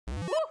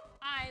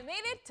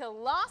made it to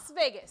Las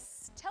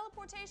Vegas.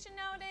 Teleportation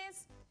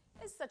nowadays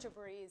is such a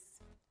breeze.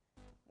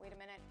 Wait a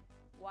minute,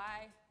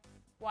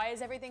 why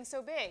is everything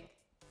so big?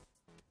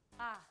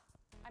 Ah,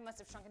 I must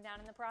have shrunken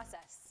down in the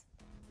process.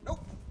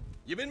 Nope,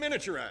 you've been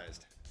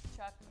miniaturized.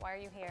 Chuck, why are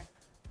you here?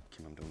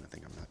 Kim, I'm doing the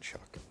thing. I'm not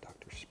Chuck, I'm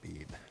Dr.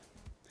 Speed.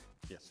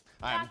 Yes,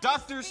 I am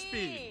Dr.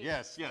 Speed.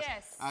 Yes.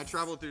 I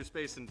traveled through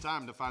space and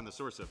time to find the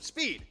source of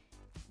speed.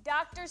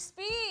 Dr.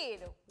 Speed,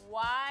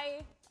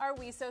 why are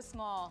we so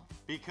small?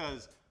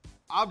 Because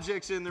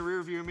objects in the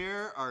rearview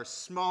mirror are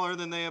smaller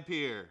than they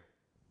appear.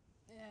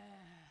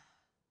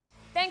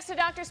 Thanks to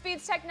Dr.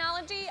 Speed's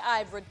technology,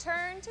 I've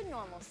returned to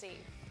normalcy.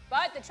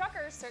 But the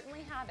truckers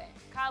certainly haven't.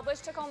 Kyle Busch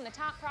took home the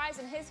top prize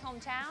in his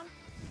hometown.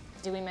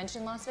 Did we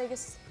mention Las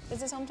Vegas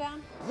is his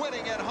hometown?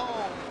 Winning at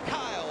home,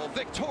 Kyle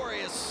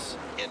victorious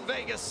in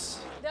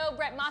Vegas. Though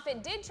Brett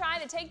Moffitt did try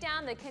to take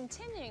down the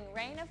continuing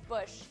reign of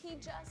Busch, he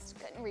just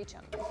couldn't reach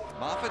him.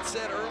 Moffitt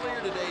said earlier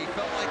today he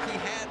felt like he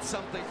had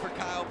something for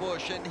Kyle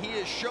Busch, and he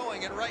is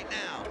showing it right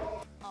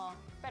now. Oh,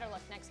 better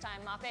luck next time,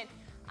 Moffitt.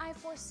 I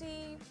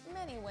foresee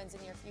many wins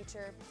in your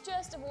future.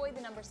 Just avoid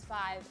the numbers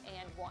 5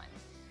 and 1.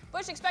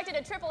 Busch expected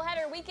a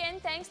triple-header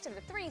weekend thanks to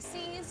the 3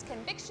 C's: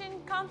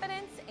 conviction,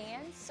 confidence,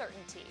 and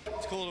certainty.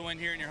 It's cool to win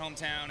here in your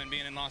hometown and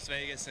being in Las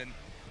Vegas and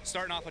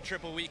starting off a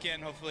triple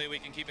weekend. Hopefully we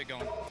can keep it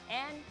going.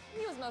 And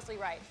he was mostly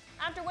right.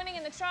 After winning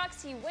in the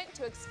trucks, he went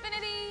to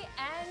Xfinity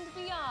and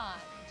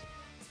beyond.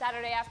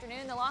 Saturday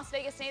afternoon, the Las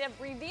Vegas native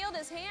revealed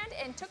his hand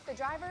and took the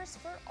drivers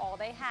for all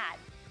they had.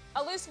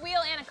 A loose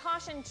wheel and a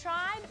caution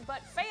tried,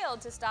 but failed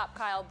to stop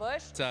Kyle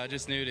Busch.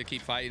 Just knew to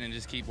keep fighting and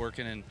just keep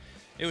working, and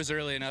it was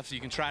early enough so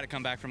you can try to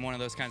come back from one of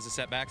those kinds of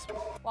setbacks.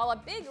 While a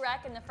big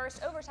wreck in the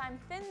first overtime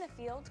thinned the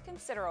field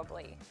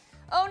considerably.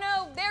 Oh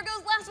no, there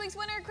goes last week's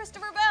winner,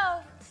 Christopher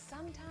Bell.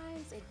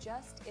 Sometimes it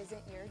just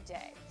isn't your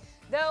day.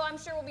 Though I'm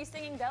sure we'll be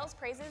singing Bell's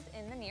praises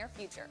in the near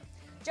future.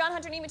 John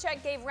Hunter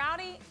Nemechek gave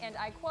Rowdy, and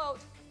I quote,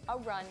 a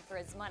run for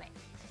his money.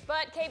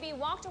 But KB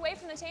walked away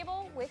from the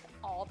table with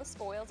all the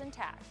spoils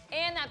intact.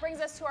 And that brings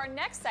us to our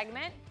next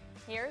segment.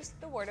 Here's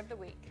the word of the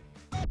week.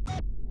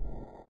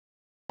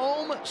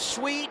 Home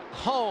sweet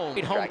home.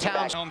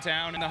 Hometown.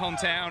 Hometown, in the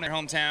hometown, and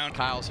hometown.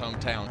 Kyle's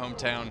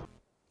hometown.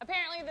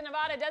 Apparently the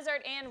Nevada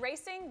desert and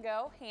racing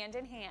go hand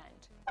in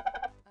hand.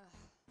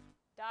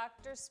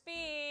 Dr.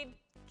 Speed,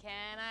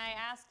 can I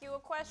ask you a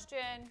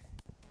question?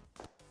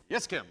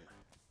 Yes, Kim.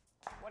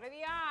 What are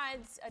the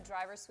odds a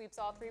driver sweeps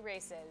all 3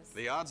 races?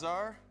 The odds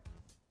are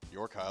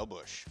you're Kyle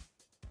Busch.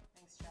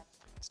 Thanks, Jeff.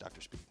 It's Dr.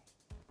 Speed.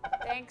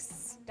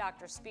 Thanks,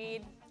 Dr.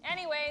 Speed.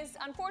 Anyways,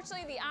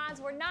 unfortunately, the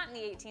odds were not in the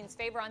 18's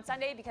favor on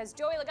Sunday because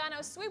Joey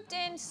Logano swooped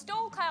in,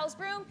 stole Kyle's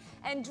broom,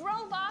 and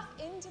drove off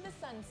into the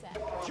sunset.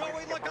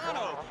 Joey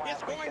Logano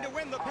is going to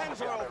win the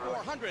Pennzoil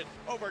 400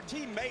 over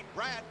teammate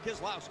Brad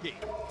Keselowski.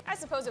 I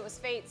suppose it was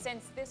fate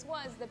since this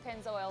was the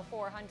Pennzoil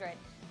 400.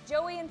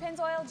 Joey and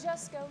Pennzoil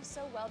just go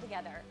so well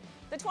together.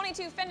 The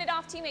 22 fended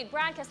off teammate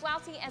Brad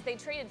Keselowski as they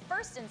traded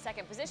first and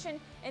second position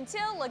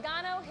until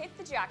Logano hit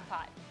the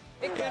jackpot.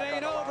 It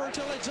ain't over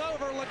till it's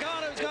over.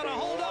 Logano's got to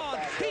hold on.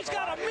 He's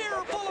got a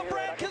mirror full of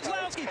Brad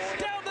Keselowski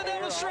down the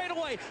middle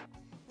straightaway.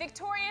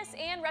 Victorious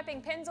and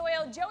repping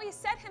Pennzoil, Joey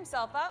set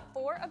himself up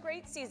for a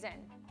great season.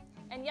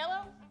 And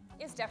yellow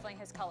is definitely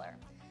his color.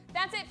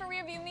 That's it for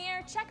Rearview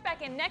Mirror. Check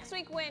back in next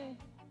week when...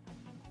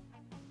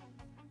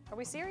 Are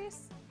we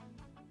serious?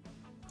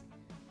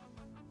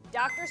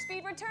 Dr.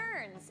 Speed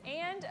returns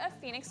and a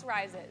phoenix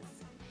rises.